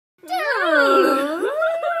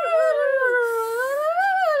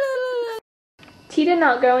Tea did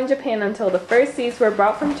not grow in Japan until the first seeds were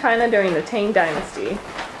brought from China during the Tang Dynasty.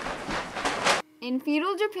 In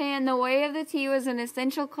feudal Japan, the way of the tea was an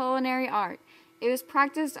essential culinary art. It was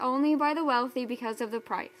practiced only by the wealthy because of the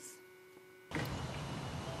price.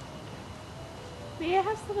 May I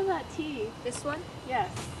have some of that tea? This one?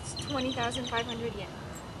 Yes. It's 20,500 yen.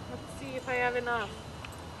 Let's see if I have enough.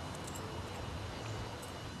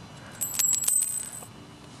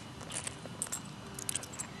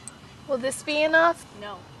 Will this be enough?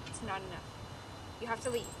 No, it's not enough. You have to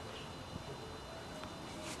leave.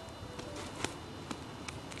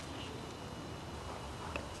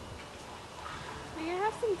 May I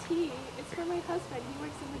have some tea? It's for my husband. He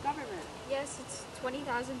works in the government. Yes, it's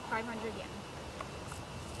 20,500 yen.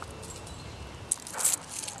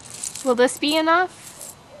 Will this be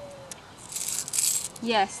enough?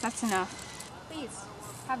 Yes, that's enough. Please,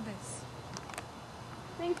 have this.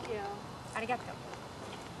 Thank you. Arigato.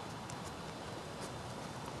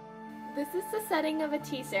 This is the setting of a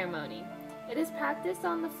tea ceremony. It is practiced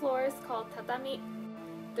on the floors called tatami.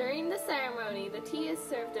 During the ceremony, the tea is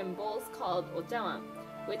served in bowls called ochawan,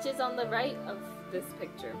 which is on the right of this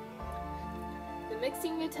picture. The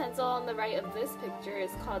mixing utensil on the right of this picture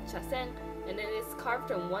is called chasen, and it is carved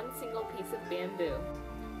from one single piece of bamboo.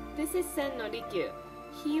 This is Sen no Rikyu.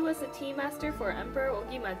 He was a tea master for Emperor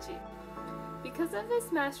Ogimachi. Because of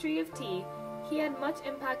his mastery of tea, he had much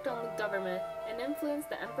impact on the government and influenced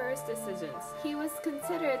the emperor's decisions. He was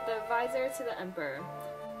considered the advisor to the emperor.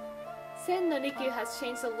 Sen no Rikyu has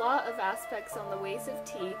changed a lot of aspects on the ways of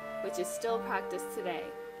tea, which is still practiced today.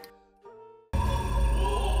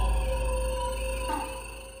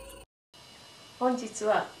 本日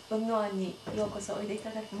は文具庵にようこそおいでい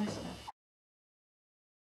ただきました。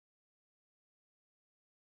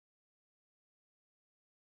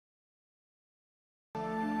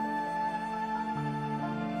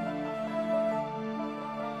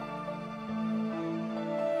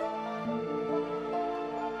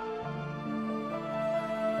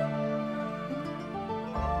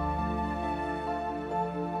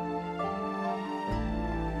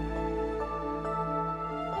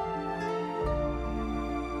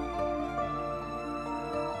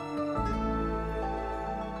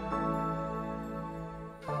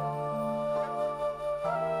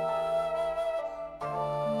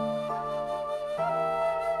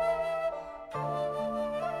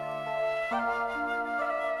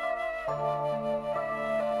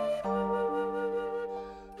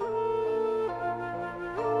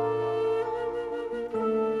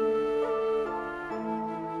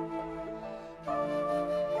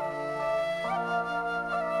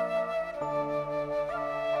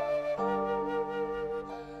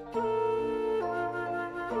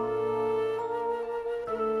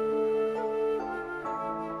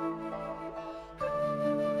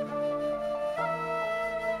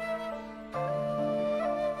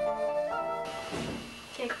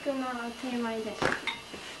結句のテーマです。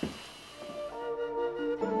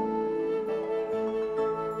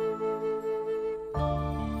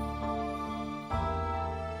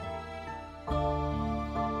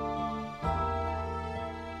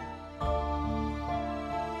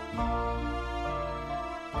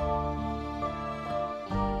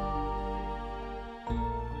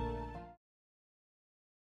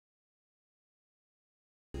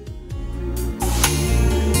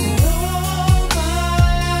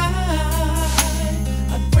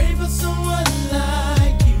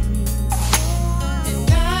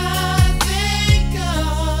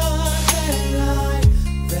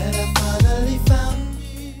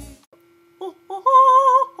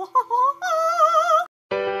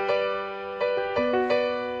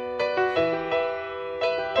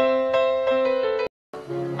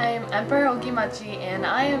Emperor Ogimachi, and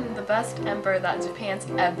I am the best emperor that Japan's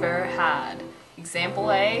ever had.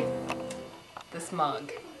 Example A, this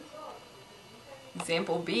mug.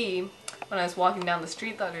 Example B, when I was walking down the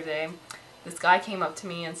street the other day, this guy came up to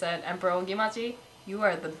me and said, "Emperor Ogimachi, you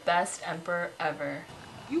are the best emperor ever."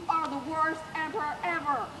 You are the worst emperor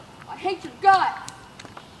ever! I hate your guts!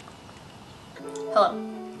 Hello,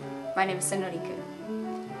 my name is Sen no Rikyu.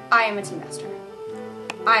 I am a tea master.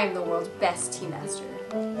 I am the world's best tea master.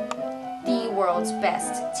 The world's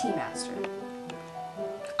best tea master.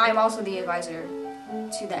 I am also the advisor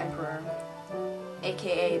to the emperor,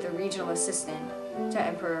 aka the regional assistant to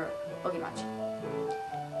Emperor Ogimachi.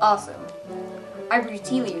 Also, I brew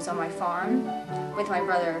tea leaves on my farm with my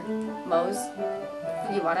brother Mose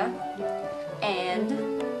Fujiwara, and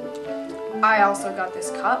I also got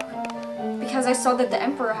this cup because I saw that the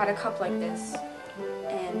emperor had a cup like this,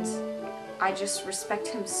 and I just respect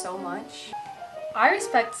him so much. I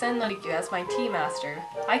respect Senryu as my tea master.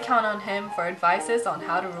 I count on him for advices on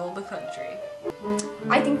how to rule the country.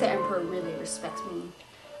 I think the Emperor really respects me.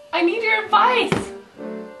 I need your advice!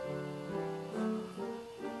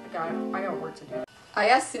 I got work to do. I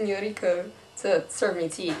asked Senryu to serve me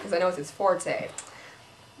tea because I know it's his forte.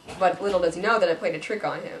 But little does he know that I played a trick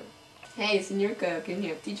on him. Hey, Senryu, can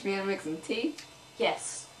you teach me how to make some tea?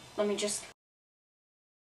 Yes. Let me just...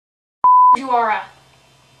 Juara!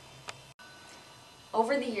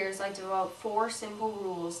 Over the years, I developed 4 simple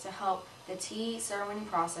rules to help the tea ceremony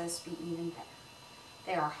process be even better.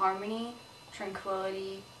 They are harmony,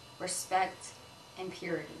 tranquility, respect, and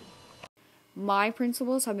purity. My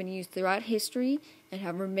principles have been used throughout history and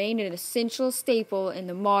have remained an essential staple in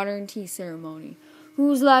the modern tea ceremony.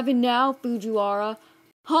 Who's laughing now, Fujiwara?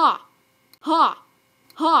 Ha! Ha!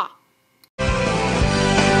 Ha!